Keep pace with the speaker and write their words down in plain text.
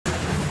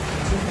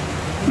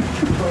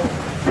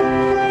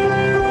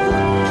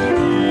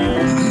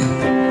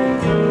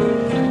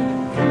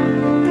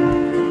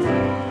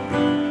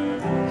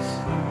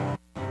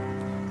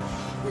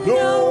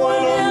No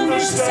one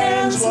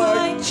understands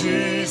like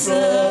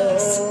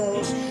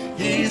Jesus.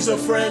 He's a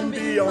friend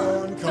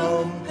beyond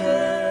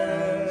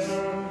compare.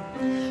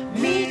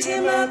 Meet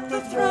him at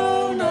the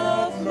throne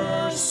of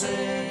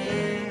mercy.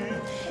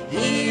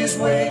 He's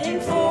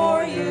waiting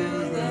for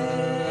you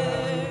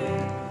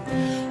there.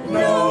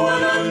 No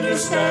one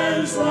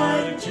understands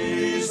like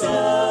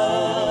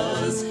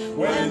Jesus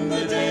when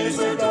the days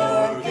are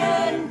dark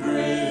and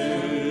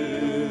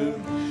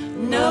grim.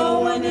 No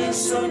one is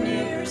so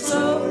near,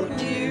 so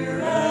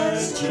dear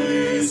as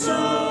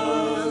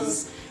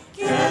Jesus.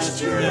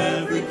 Cast your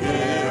every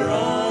care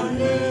on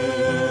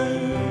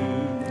him.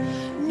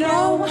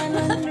 No one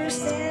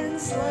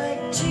understands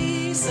like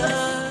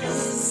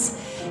Jesus.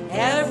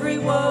 Every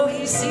woe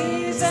he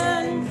sees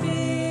and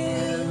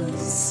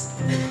feels.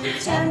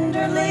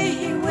 Tenderly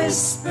he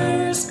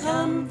whispers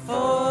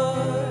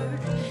comfort,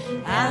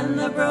 and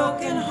the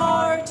broken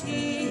heart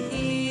he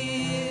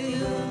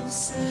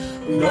heals.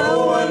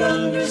 No one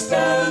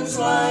understands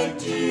like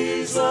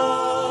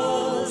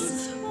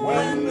Jesus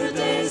when the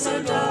days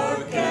are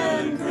dark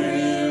and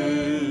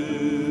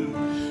grim.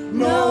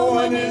 No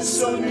one is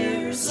so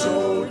near,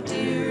 so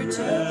dear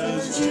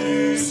as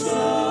Jesus.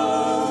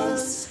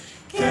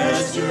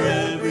 Cast your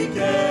every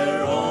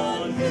care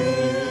on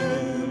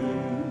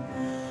him.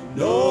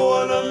 No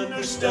one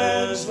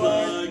understands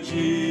like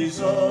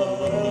Jesus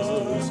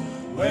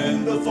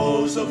when the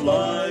foes of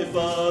life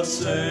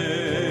assail.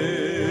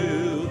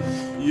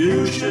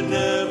 You should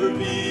never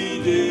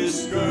be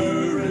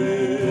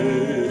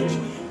discouraged.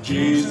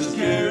 Jesus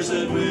cares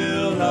and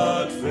will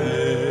not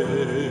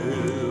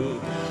fail.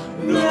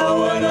 No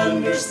one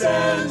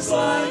understands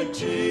like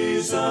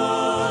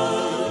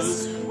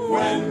Jesus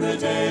when the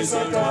days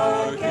are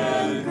dark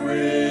and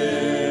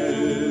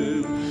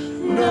grim.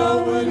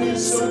 No one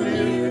is so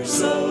near,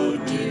 so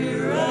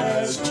dear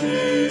as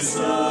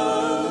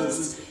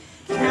Jesus.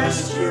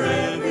 Cast your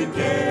every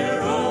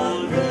care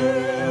on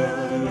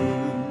him.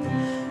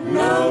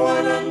 No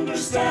one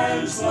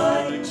understands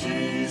like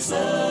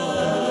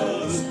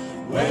Jesus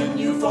when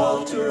you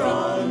falter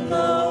on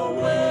the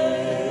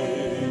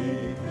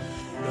way.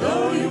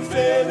 Though you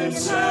fail him,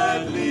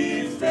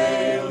 sadly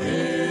fail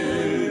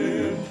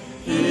him,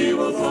 he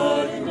will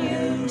pardon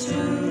you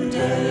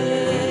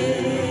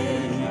today.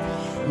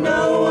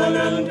 No one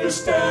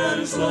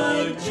understands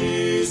like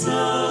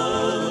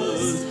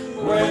Jesus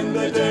when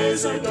the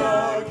days are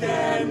dark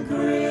and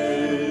gray.